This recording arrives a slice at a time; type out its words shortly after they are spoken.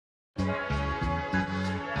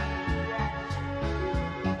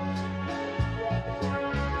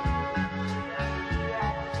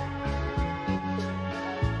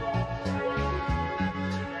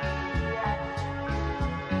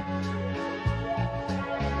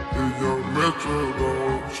drug,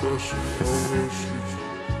 don't trust you, don't know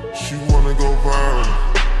she wanna go viral.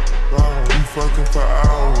 We fucking for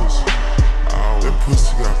hours. That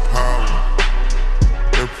pussy got power.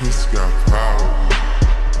 That pussy got power.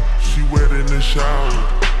 She wet in the shower.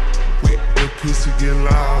 That pussy get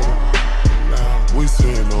louder. We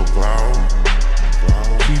saying no vow.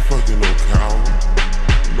 She fucking no cow.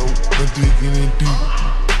 Nope, I'm digging in deep.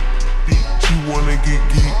 She wanna get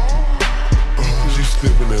geek. She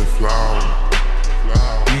slipping that flower.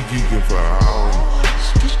 We geeking for hours.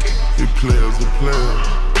 It players and players.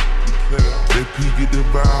 That P get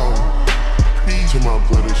devoured. To my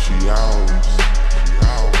brother, she ours.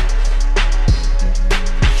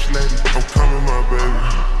 I'm coming, my baby.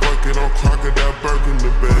 Fuck it, I'm crocodile Birkin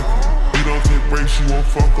the baby. We don't take breaks, she won't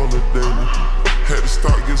fuck on the daily. Had to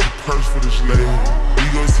start, get some purse for this lady. We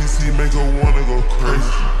go CC, make her wanna go crazy.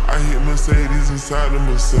 I hit Mercedes inside the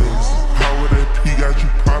Mercedes. Power that P got you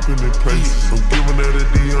popping in places. I'm giving her the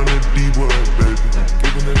D on the D-boy, baby.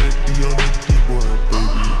 Giving her the D on the D-boy,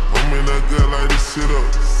 baby. I'm in that gut like to sit up.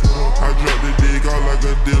 I drop the dig out like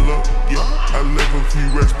a dealer. I left a few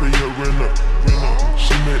racks, pay your rent up.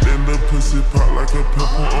 She made that little pussy pop like a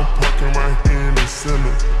pimple. I'm parking right here in the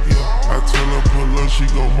center. I tell her pull up, she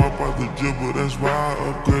gon' mop out the dribble. That's why I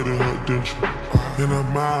upgraded her denture. And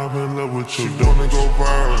I'm mob in love with you. She wanna go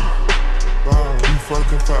viral. We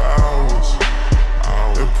fucking for hours.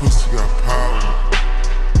 That pussy got power.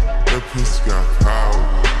 That pussy got power.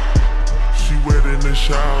 She wet in the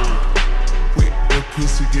shower. That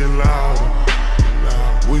pussy get louder.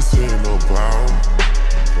 We saying no vow.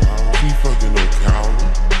 She fucking no cow.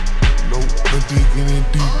 Nope, I'm digging in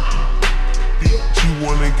deep. She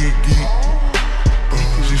wanna get geek.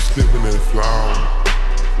 She slipping that flower.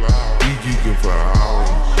 We geeking for hours.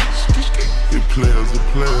 It players and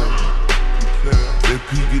players. That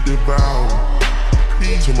P get devoured.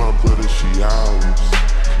 To my brother, she ours.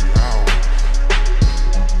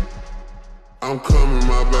 I'm coming,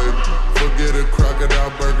 my baby. Forget a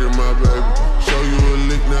crocodile Birkin, my baby. Show you a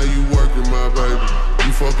lick, now you working, my baby.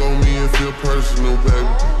 You fuck on me and feel personal, baby.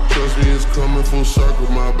 Trust me, it's coming full circle,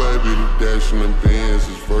 my baby. The dash and the bands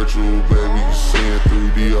is virtual, baby. You seeing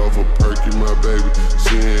 3D off a perky, my baby.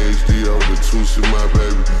 Seeing HD off the Tusi, my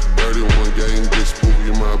baby. 31 game, get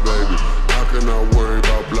spooky, my baby. How can I worry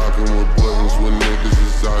about blocking with buttons when niggas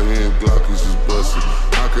is out here and Glockies is busting?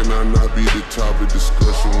 How can I not be the topic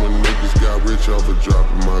discussion when niggas got rich off of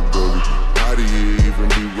dropping my gully? How do you even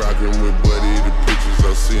be rocking with Buddy? The pictures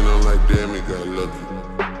I seen, I'm like, damn, it got lucky.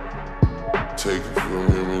 Take it from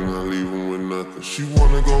him and I leave him with nothing. She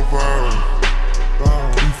wanna go viral.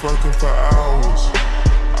 We fucking for hours.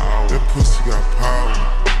 That pussy got power.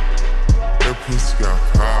 That pussy got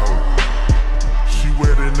power. She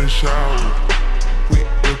wet in the shower.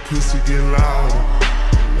 That pussy get louder.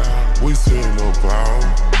 We saying no vow.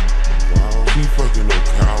 She fucking no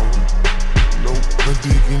cow. Nope, I'm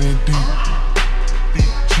digging in deep.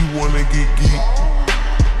 She wanna get geek.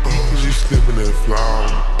 She slipping that flower.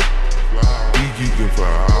 We geeking for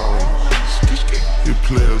hours. It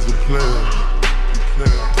players and players.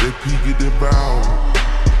 That P get devoured.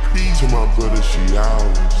 To my brother, she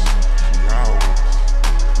ours.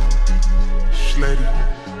 Slady.